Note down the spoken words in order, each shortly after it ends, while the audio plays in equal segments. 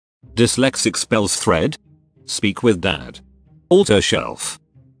Dyslexic spells thread. Speak with dad. Altar shelf.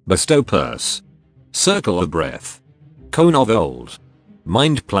 Bestow purse. Circle of breath. Cone of old.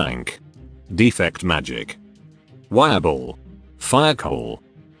 Mind plank. Defect magic. Wireball. Fire coal.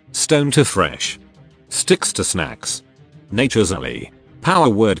 Stone to fresh. Sticks to snacks. Nature's alley. Power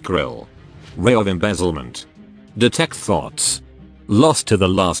word grill. Ray of embezzlement. Detect thoughts. Lost to the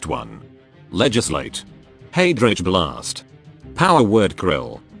last one. Legislate. Hadrich blast. Power word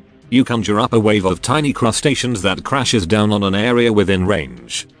grill. You conjure up a wave of tiny crustaceans that crashes down on an area within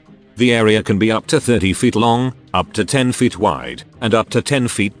range. The area can be up to 30 feet long, up to 10 feet wide, and up to 10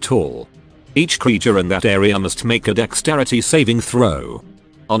 feet tall. Each creature in that area must make a dexterity saving throw.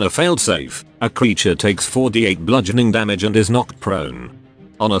 On a failed save, a creature takes 4d8 bludgeoning damage and is knocked prone.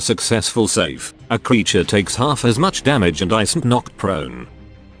 On a successful save, a creature takes half as much damage and isn't knocked prone.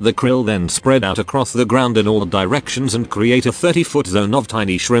 The krill then spread out across the ground in all directions and create a 30-foot zone of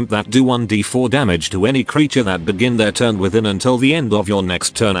tiny shrimp that do 1d4 damage to any creature that begin their turn within until the end of your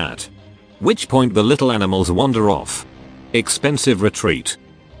next turn, at which point the little animals wander off. Expensive retreat.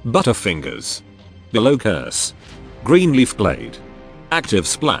 Butterfingers. Below curse. Greenleaf blade. Active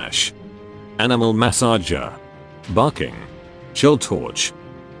splash. Animal massager. Barking. Chill torch.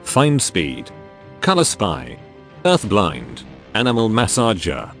 Find speed. Color spy. Earth blind. Animal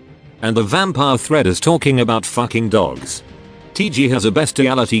massager. And the vampire thread is talking about fucking dogs. TG has a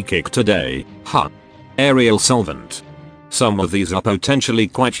bestiality kick today, huh? Aerial solvent. Some of these are potentially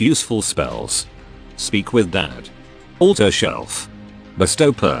quite useful spells. Speak with dad. Altar shelf.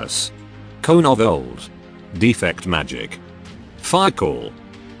 Bestow purse. Cone of old. Defect magic. Fire call.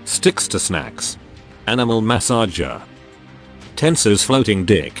 Sticks to snacks. Animal massager. Tensor's floating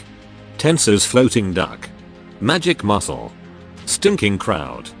dick. Tensor's floating duck. Magic muscle. Stinking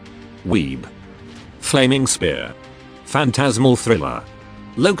crowd. Weeb. Flaming spear. Phantasmal thriller.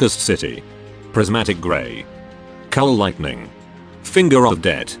 Locust city. Prismatic gray. Cull lightning. Finger of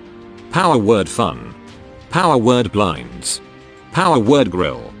death. Power word fun. Power word blinds. Power word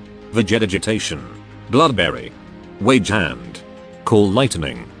grill. Vegetation. Bloodberry. Wage hand. Call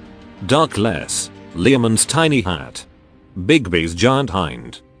lightning. Dark less. Learman's tiny hat. Bigby's giant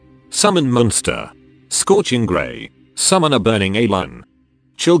hind. Summon monster. Scorching gray. Summon a burning alien.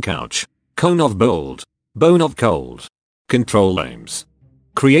 Chill couch. Cone of bold. Bone of cold. Control aims.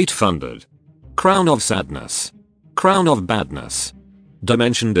 Create funded. Crown of sadness. Crown of badness.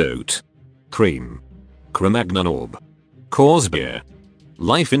 Dimension dote. Cream. Cro-Magnon orb. Cause beer.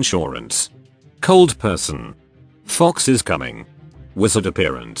 Life insurance. Cold person. Fox is coming. Wizard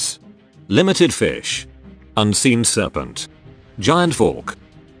appearance. Limited fish. Unseen serpent. Giant fork.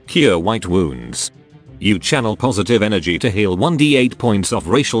 Cure white wounds. You channel positive energy to heal 1d8 points of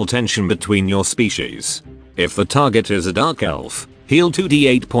racial tension between your species. If the target is a dark elf, heal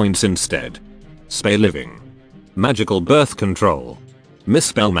 2d8 points instead. Spare living. Magical birth control.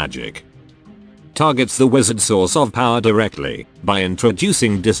 Misspell magic. Targets the wizard's source of power directly by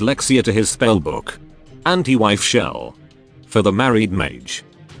introducing dyslexia to his spellbook. Anti-wife shell. For the married mage.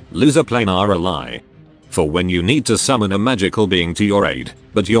 Loser planar ally. For when you need to summon a magical being to your aid,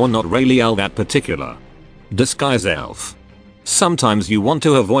 but you're not really all that particular. Disguise elf. Sometimes you want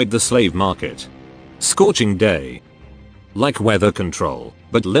to avoid the slave market. Scorching day. Like weather control,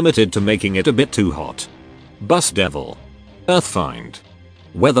 but limited to making it a bit too hot. Bus devil. Earthfind.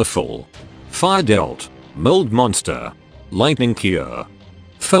 Weatherfall. Fire dealt. Mold monster. Lightning cure.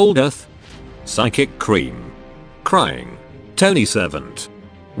 Fold earth. Psychic cream. Crying. Tony servant.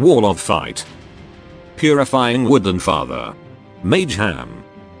 Wall of fight. Purifying woodland father. Mage ham.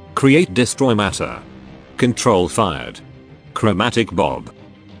 Create destroy matter. Control fired. Chromatic bob.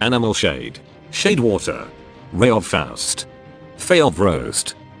 Animal shade. Shade water. Ray of faust. Fay of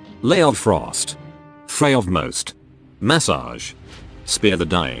roast. Lay of frost. Fray of most. Massage. Spear the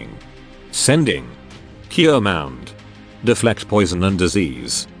dying. Sending. Cure mound. Deflect poison and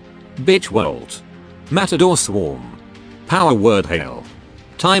disease. Bitch Wolt. Matador swarm. Power word hail.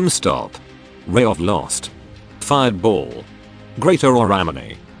 Time stop. Ray of lost. Fired ball. Greater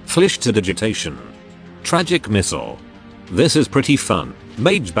Oramony. Flish to digitation. Tragic missile. This is pretty fun.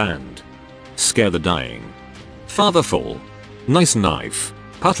 Mage band. Scare the dying. Fatherfall. Nice knife.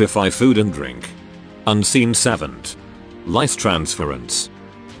 Putrefy food and drink. Unseen savant. Lice transference.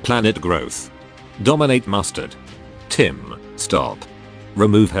 Planet growth. Dominate mustard. Tim. Stop.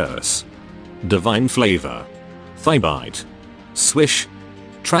 Remove hearse. Divine flavor. Thigh bite. Swish.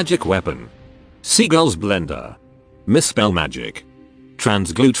 Tragic weapon. Seagull's blender. Misspell magic.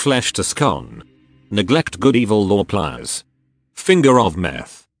 Transglute flesh to scone. Neglect good evil law pliers. Finger of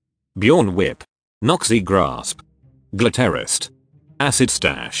meth. Bjorn whip. Noxy grasp. Glitterist. Acid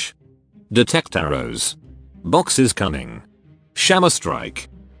stash. Detect arrows. Boxes cunning. Shammer strike.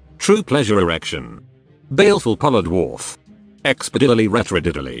 True pleasure erection. Baleful pollard dwarf. Expedilily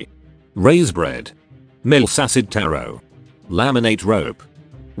retrodiddly. Raise bread. Milf's acid tarot. Laminate rope.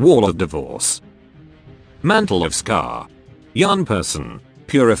 Wall of divorce. Mantle of scar. Yarn person.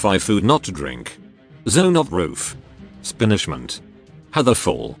 Purify food not to drink. Zone of roof. Spinishment.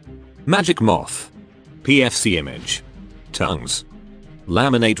 Heatherfall. Magic moth. PFC image. Tongues.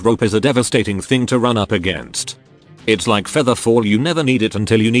 Laminate rope is a devastating thing to run up against. It's like featherfall, you never need it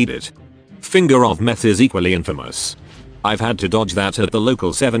until you need it. Finger of meth is equally infamous. I've had to dodge that at the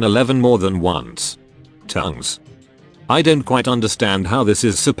local 7-Eleven more than once. Tongues. I don't quite understand how this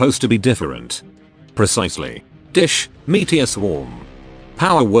is supposed to be different. Precisely. Dish, meteor swarm.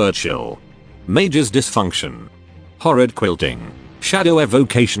 Power word chill. Mage's dysfunction. Horrid quilting. Shadow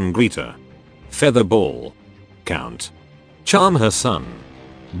evocation greeter. Feather ball. Count. Charm her son.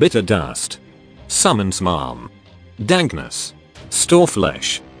 Bitter dust. Summon smarm. Dankness. Store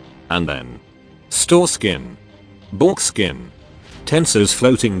flesh. And then. Store skin. Balk skin. Tensor's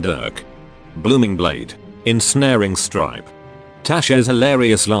floating dirk. Blooming blade. Ensnaring stripe. Tasha's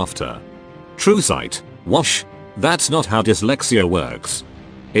hilarious laughter. True sight. Wash. That's not how dyslexia works.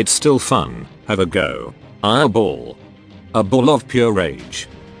 It's still fun. Have a go. Ball. A ball of pure rage.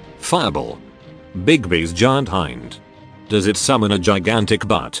 Fireball. Bigby's giant hind. Does it summon a gigantic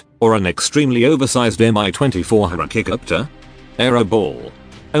butt, or an extremely oversized Mi-24 helicopter? Arrow ball.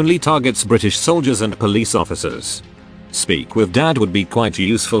 Only targets British soldiers and police officers. Speak with dad would be quite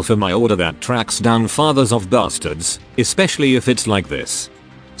useful for my order that tracks down fathers of bastards, especially if it's like this.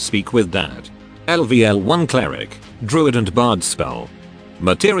 Speak with dad. LVL1 cleric, druid and bard spell.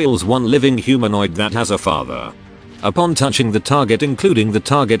 Materials 1 living humanoid that has a father. Upon touching the target, including the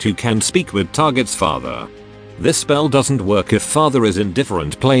target, you can speak with target's father. This spell doesn't work if father is in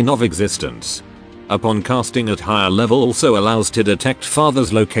different plane of existence. Upon casting at higher level, also allows to detect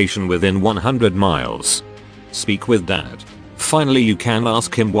father's location within 100 miles. Speak with dad. Finally, you can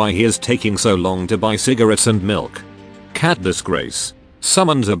ask him why he is taking so long to buy cigarettes and milk. Cat disgrace.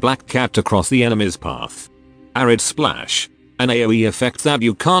 Summons a black cat across the enemy's path. Arid splash. An AoE effect that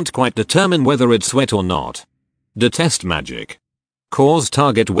you can't quite determine whether it's sweat or not. Detest magic. Cause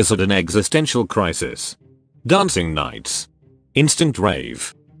target wizard an existential crisis. Dancing Nights. Instant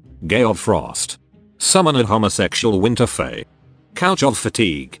Rave. Gay of Frost. Summon a homosexual winter fae. Couch of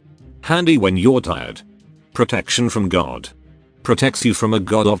Fatigue. Handy when you're tired. Protection from God. Protects you from a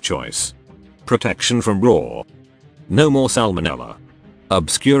god of choice. Protection from raw. No more salmonella.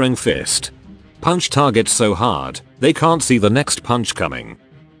 Obscuring Fist. Punch targets so hard, they can't see the next punch coming.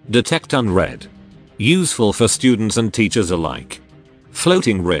 Detect Unread. Useful for students and teachers alike.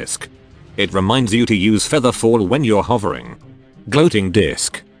 Floating Risk. It reminds you to use Featherfall when you're hovering. Gloating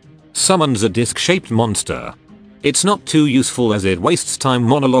Disc. Summons a disc-shaped monster. It's not too useful as it wastes time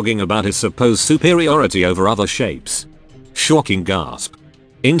monologuing about his supposed superiority over other shapes. Shocking Gasp.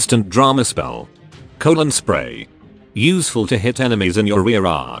 Instant drama spell. Colon spray. Useful to hit enemies in your rear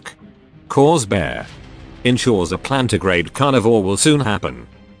arc. Cause bear. Ensures a plantigrade carnivore will soon happen.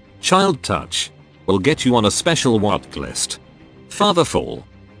 Child touch. Will get you on a special watch list. Fatherfall.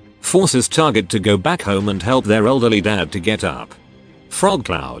 Forces target to go back home and help their elderly dad to get up. Frog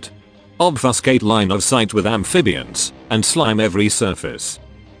cloud. Obfuscate line of sight with amphibians and slime every surface.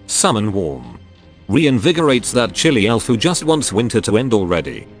 Summon warm. Reinvigorates that chilly elf who just wants winter to end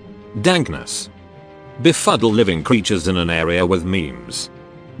already. Dankness. Befuddle living creatures in an area with memes.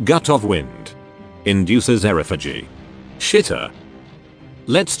 Gut of wind. Induces eriphagy. Shitter.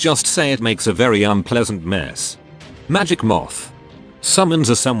 Let's just say it makes a very unpleasant mess. Magic moth. Summons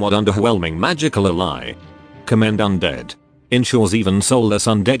a somewhat underwhelming magical ally. Commend undead. Ensures even soulless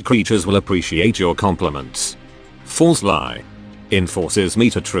undead creatures will appreciate your compliments. False lie. Enforces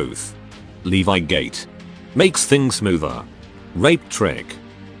meter truth. Levi gate. Makes things smoother. Rape trick.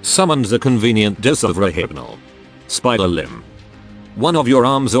 Summons a convenient dose of rehypnol. Spider limb. One of your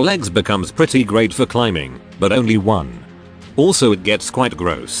arms or legs becomes pretty great for climbing, but only one. Also it gets quite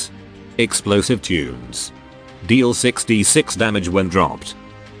gross. Explosive tunes. Deal 66 damage when dropped.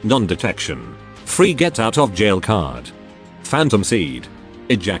 Non-detection. Free get out of jail card. Phantom seed.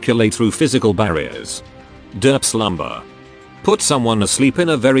 Ejaculate through physical barriers. Derp slumber. Put someone asleep in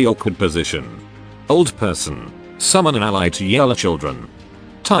a very awkward position. Old person. Summon an ally to yell at children.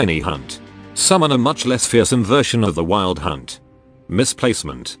 Tiny hunt. Summon a much less fearsome version of the wild hunt.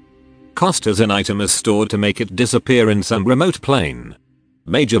 Misplacement. Cost as an item is stored to make it disappear in some remote plane.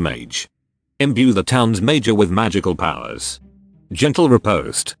 Major mage. Imbue the town's major with magical powers. Gentle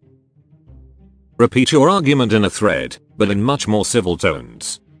riposte. Repeat your argument in a thread, but in much more civil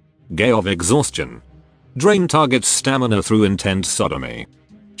tones. Gay of exhaustion. Drain target's stamina through intense sodomy.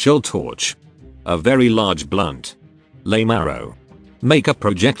 Chill torch. A very large blunt. Lame arrow. Make a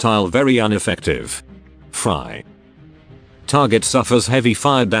projectile very ineffective. Fry. Target suffers heavy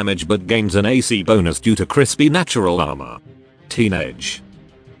fire damage but gains an AC bonus due to crispy natural armor. Teenage.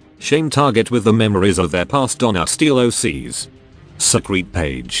 Shame target with the memories of their past on our steel OCs. Secrete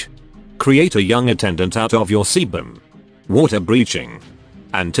page. Create a young attendant out of your sebum. Water breaching.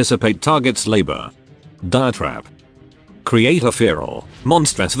 Anticipate target's labor. Diatrap. Create a feral,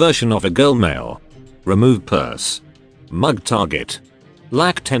 monstrous version of a girl male. Remove purse. Mug target.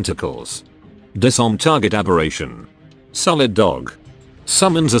 Lack tentacles. Disarm target aberration. Solid dog.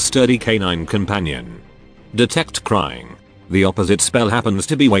 Summons a sturdy canine companion. Detect crying. The opposite spell happens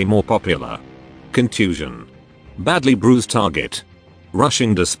to be way more popular. Contusion. Badly bruised target.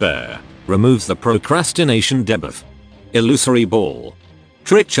 Rushing despair. Removes the procrastination debuff. Illusory ball.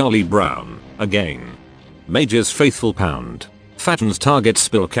 Trick Charlie Brown, again. Mage's faithful pound. Fattens target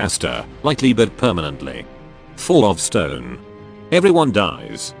spellcaster, lightly but permanently. Fall of stone. Everyone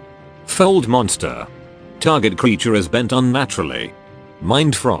dies. Fold monster. Target creature is bent unnaturally.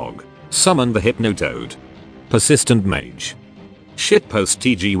 Mind frog. Summon the hypnotoad. Persistent mage. Shitpost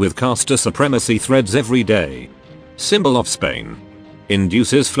TG with caster supremacy threads every day. Symbol of Spain.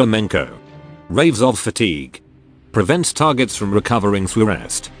 Induces flamenco. Raves of fatigue. Prevents targets from recovering through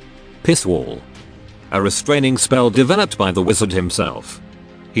rest. Piss wall. A restraining spell developed by the wizard himself.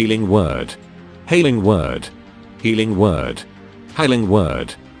 Healing word. Hailing word. Healing word. Hailing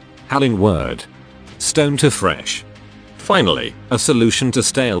word. Howling word. Stone to fresh. Finally, a solution to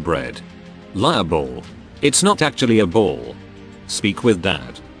stale bread. Liar ball. It's not actually a ball. Speak with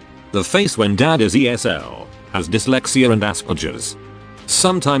dad. The face when dad is ESL, has dyslexia and Asperger's.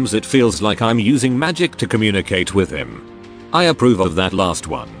 Sometimes it feels like I'm using magic to communicate with him. I approve of that last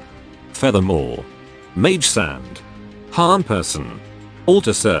one. Furthermore. Mage Sand. Harm Person.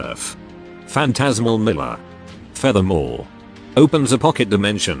 Alter Surf. Phantasmal Miller. Furthermore. Opens a pocket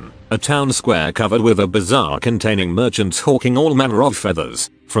dimension, a town square covered with a bazaar containing merchants hawking all manner of feathers,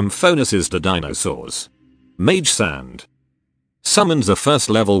 from phonuses to dinosaurs. Mage Sand. Summons a first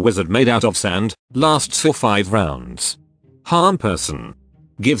level wizard made out of sand, lasts for 5 rounds. Harm Person.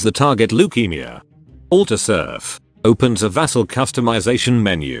 Gives the target leukemia. Alter Surf. Opens a vassal customization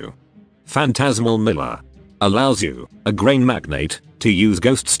menu. Phantasmal Miller. Allows you, a grain magnate, to use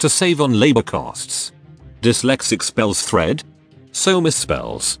ghosts to save on labor costs. Dyslexic spells thread. So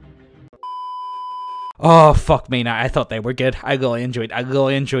misspells. Oh fuck me now, I thought they were good. I really enjoyed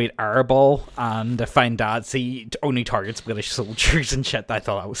Airball and Find Dad. See, only targets British soldiers and shit. I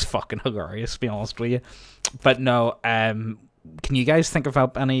thought that was fucking hilarious, to be honest with you. But no, can you guys think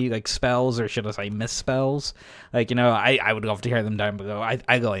about any like spells, or should I say misspells? Like, you know, I would love to hear them down below.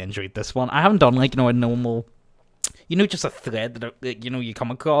 I really enjoyed this one. I haven't done like, you know, a normal, you know, just a thread that, you know, you come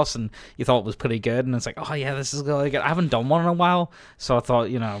across and you thought was pretty good, and it's like, oh yeah, this is really good. I haven't done one in a while, so I thought,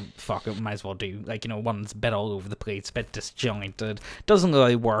 you know, fuck it, might as well do, like, you know, one that's a bit all over the place, a bit disjointed, doesn't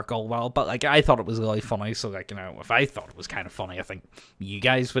really work all well, but like, I thought it was really funny, so like, you know, if I thought it was kind of funny, I think you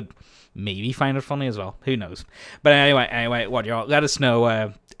guys would maybe find it funny as well, who knows. But anyway, what y'all, let us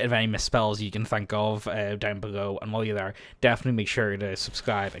know if any misspells you can think of down below, and while you're there, definitely make sure to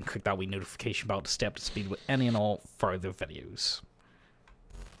subscribe and click that wee notification bell to stay up to speed with any and all further videos.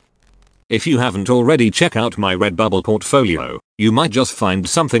 If you haven't already, check out my Redbubble portfolio. You might just find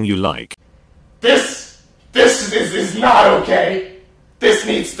something you like. This is not okay. This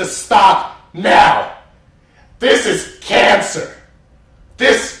needs to stop now. This is cancer.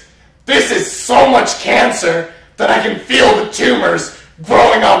 This is so much cancer that I can feel the tumors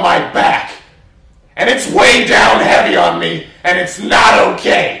growing on my back. And it's way down heavy on me, and it's not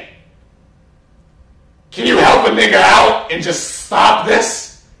okay. Can you help a nigga out and just stop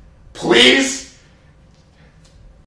this? Please?